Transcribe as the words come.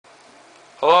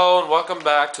Hello and welcome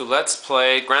back to Let's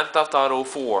Play Grand Theft Auto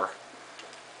 4.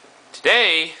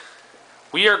 Today,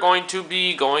 we are going to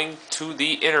be going to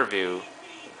the interview.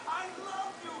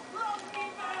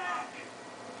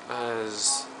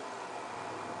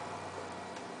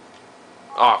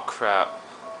 Oh crap.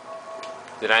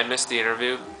 Did I miss the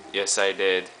interview? Yes, I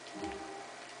did.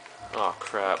 Oh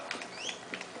crap.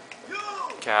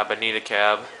 Cab, I need a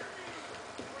cab.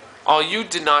 Oh, you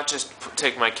did not just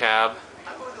take my cab.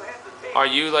 Are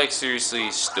you like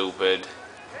seriously stupid?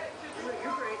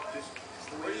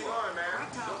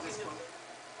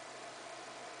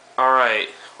 Alright,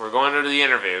 we're going to the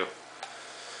interview.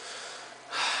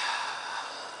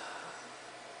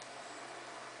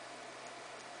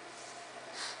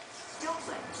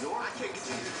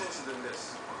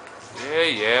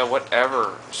 Yeah,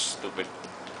 whatever, stupid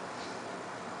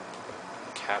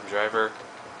cab driver.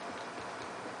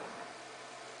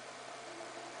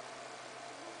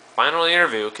 Final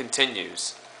interview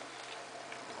continues.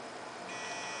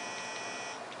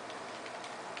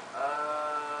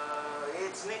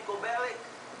 It's Niko.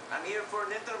 I'm here for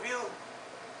an interview.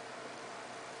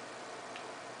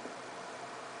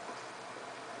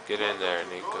 Get in there,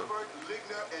 Niko.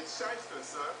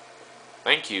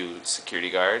 Thank you, security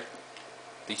guard.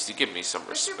 At least you give me some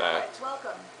respect.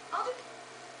 Welcome. I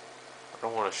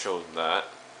don't want to show them that.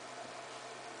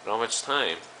 I don't have much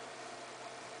time.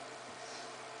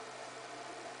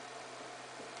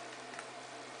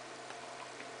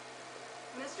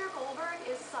 Mr. Goldberg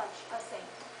is such a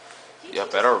saint. Yeah,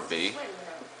 better be.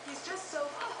 He's just so...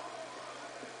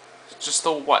 Just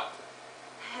the what?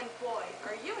 And boy,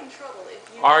 are you in trouble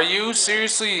if you... Are you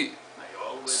seriously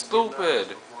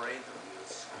stupid?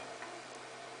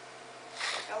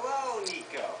 Hello,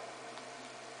 Niko.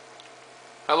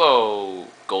 Hello,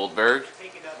 Goldberg.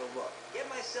 Take another look. Get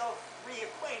myself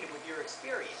reacquainted with your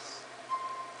experience.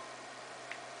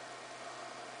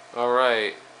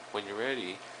 Alright, when you're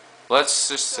ready.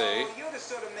 Let's just say... So, you're the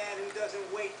sort of man who doesn't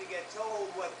wait to get told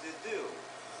what to do.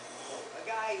 A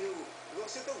guy who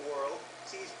looks at the world,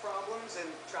 sees problems,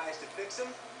 and tries to fix them?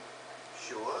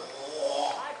 Sure.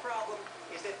 My problem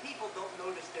is that people don't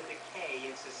notice the decay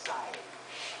in society.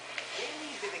 They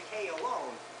leave the decay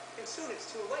alone, and soon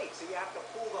it's too late, so you have to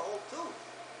pull the whole tooth.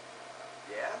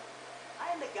 Yeah?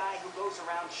 I'm the guy who goes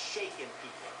around shaking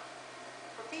people.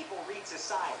 For people, read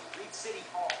society, read City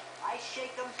Hall. I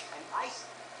shake them, and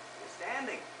You're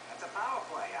standing. That's a power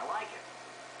play. I like it.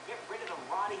 Get rid of the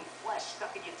rotting flesh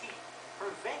stuck in your teeth.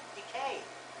 Prevent decay.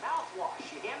 Mouthwash,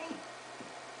 you hear me?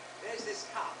 There's this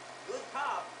cop. Good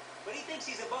cop, but he thinks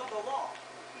he's above the law.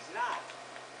 He's not.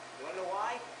 You wanna know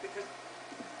why? Because...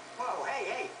 Whoa,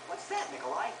 hey, what's that,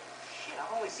 Nikolai? Shit, I've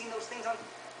only seen those things on...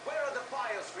 Where are the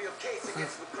files for your case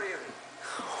against McCreary?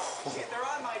 Shit, they're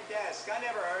on my desk. I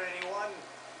never hurt anyone.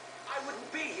 I wouldn't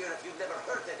be here if you'd never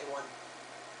hurt anyone.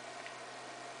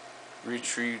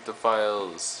 Retrieve the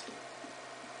files.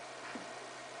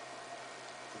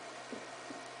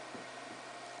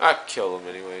 I kill him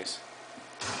anyways.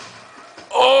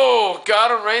 Oh,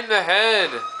 got him right in the head.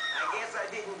 I guess I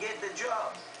didn't get the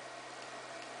job.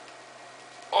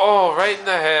 Oh, right in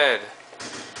the head.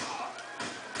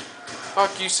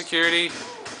 Fuck you, security.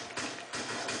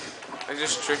 I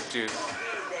just tricked you.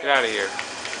 Get out of here.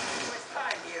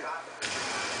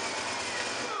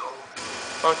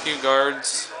 Fuck you,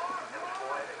 guards.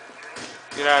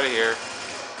 Get out of here.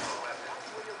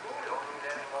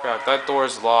 Crap, that door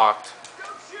is locked.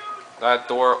 That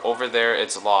door over there,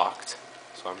 it's locked.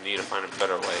 So I need to find a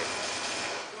better way.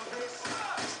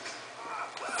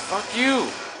 Fuck you!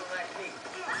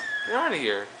 Get out of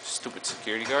here, stupid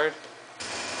security guard.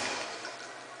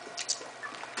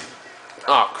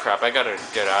 Oh crap, I gotta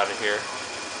get out of here.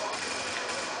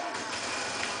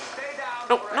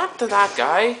 No, not to that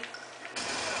guy.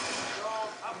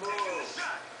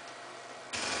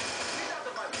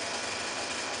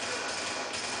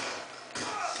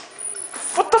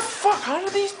 What the fuck? How do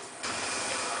these...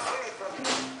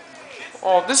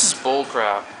 Oh, this is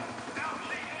bullcrap.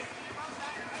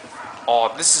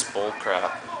 Oh, this is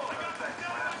bullcrap.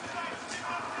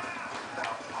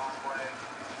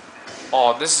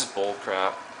 Oh, this is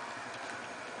bullcrap.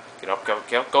 Get up, go,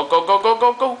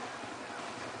 go.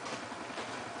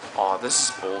 Oh, this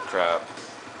is bullcrap.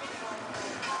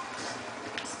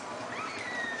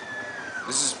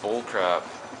 This is bullcrap.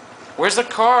 Where's the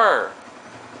car?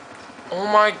 Oh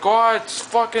my god, it's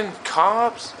fucking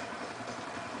cops.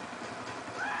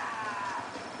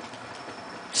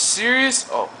 Serious?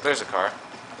 Oh, there's a car.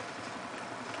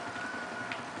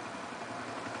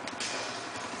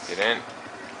 Get in.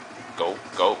 Go.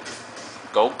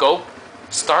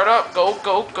 Start up.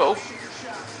 Go.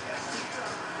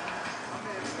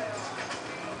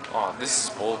 Oh, this is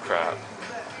bullcrap.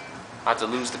 I have to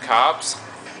lose the cops?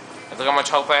 And look how much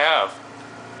health I have.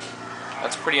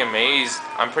 That's pretty amazed.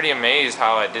 I'm pretty amazed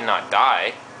how I did not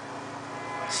die.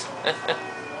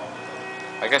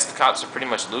 I guess the cops are pretty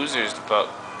much losers about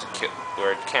to kill,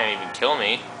 or can't even kill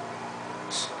me.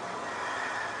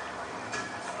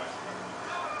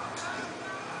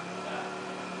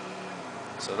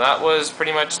 So that was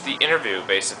pretty much the interview,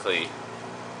 basically.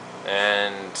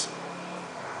 And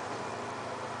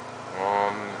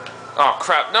oh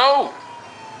crap! No!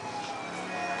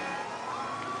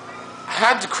 I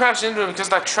had to crash into him because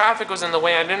that traffic was in the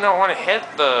way. I did not want to hit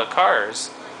the cars.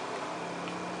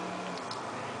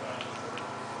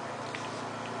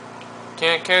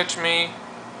 Can't catch me.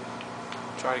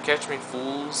 Try to catch me,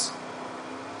 fools.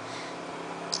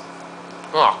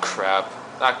 Oh crap.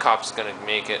 That cop's gonna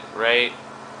make it, right?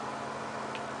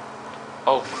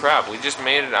 Oh crap, we just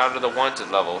made it out of the wanted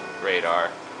level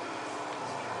radar.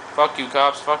 Fuck you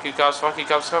cops, fuck you cops, fuck you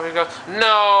cops, fuck you cops.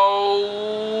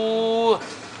 No!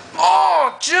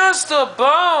 Oh, just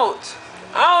about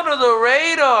out of the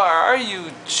radar. Are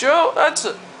you joking? That's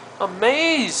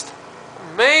amazed.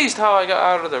 Amazed how I got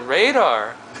out of the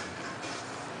radar.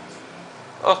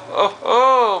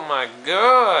 Oh my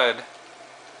god.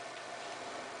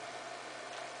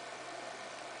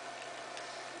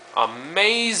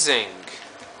 Amazing.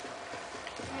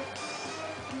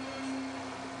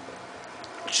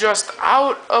 Just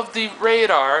out of the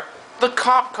radar, the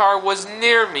cop car was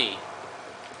near me.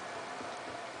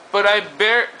 But I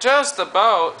just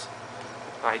about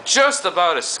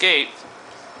escaped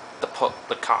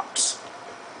the cops.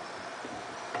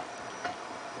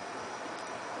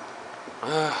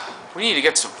 We need to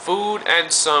get some food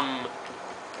and some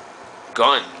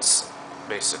guns,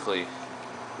 basically.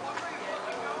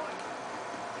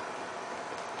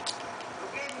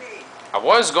 I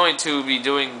was going to be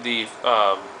doing the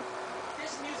I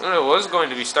was going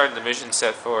to be starting the mission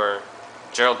set for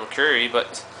Gerald McCreary,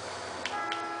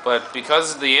 but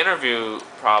because of the interview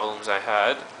problems I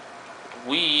had,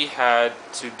 we had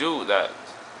to do that.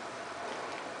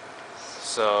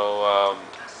 So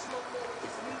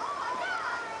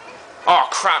oh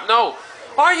crap, no!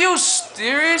 Are you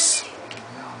serious?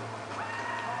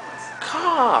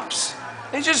 Cops!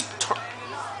 They just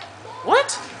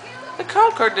what? The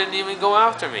cop car didn't even go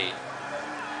after me.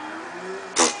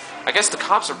 I guess the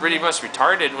cops are pretty much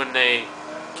retarded when they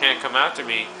can't come after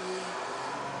me.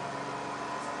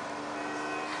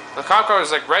 The cop car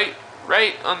was like right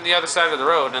on the other side of the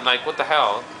road, and like, what the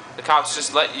hell? The cops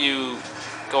just let you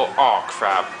go. Oh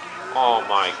crap. Oh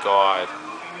my god.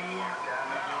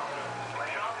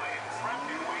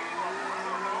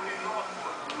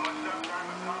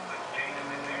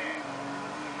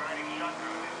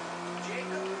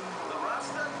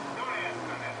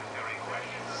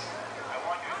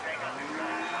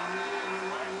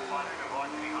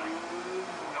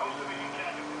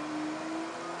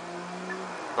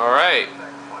 Alright.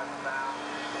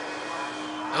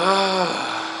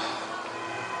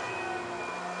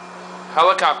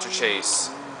 Helicopter chase.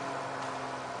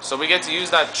 So we get to use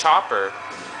that chopper.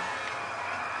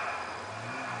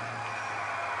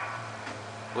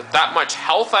 With that much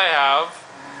health I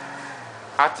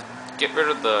have to get rid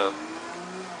of the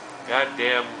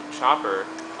goddamn chopper.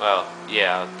 Well,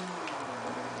 yeah.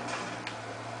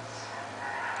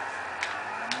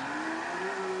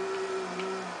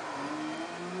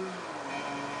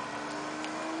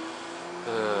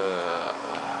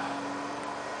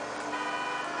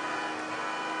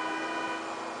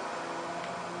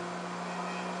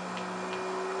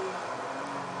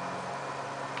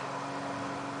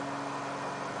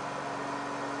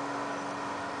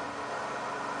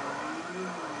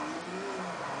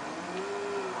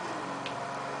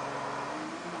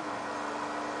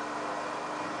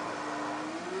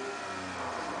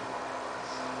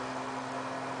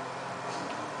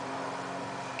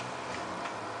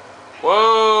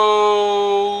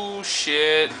 Whoa,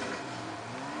 shit.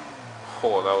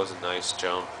 Oh, that was a nice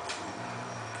jump.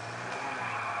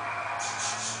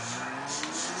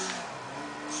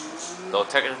 Though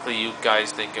technically you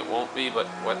guys think it won't be, but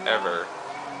whatever.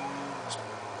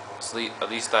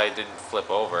 At least I didn't flip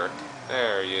over.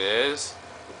 There he is.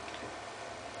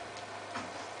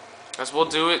 Guess we'll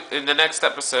do it in the next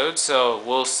episode, so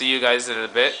we'll see you guys in a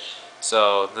bit.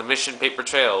 So the mission paper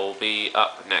trail will be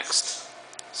up next.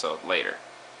 So later.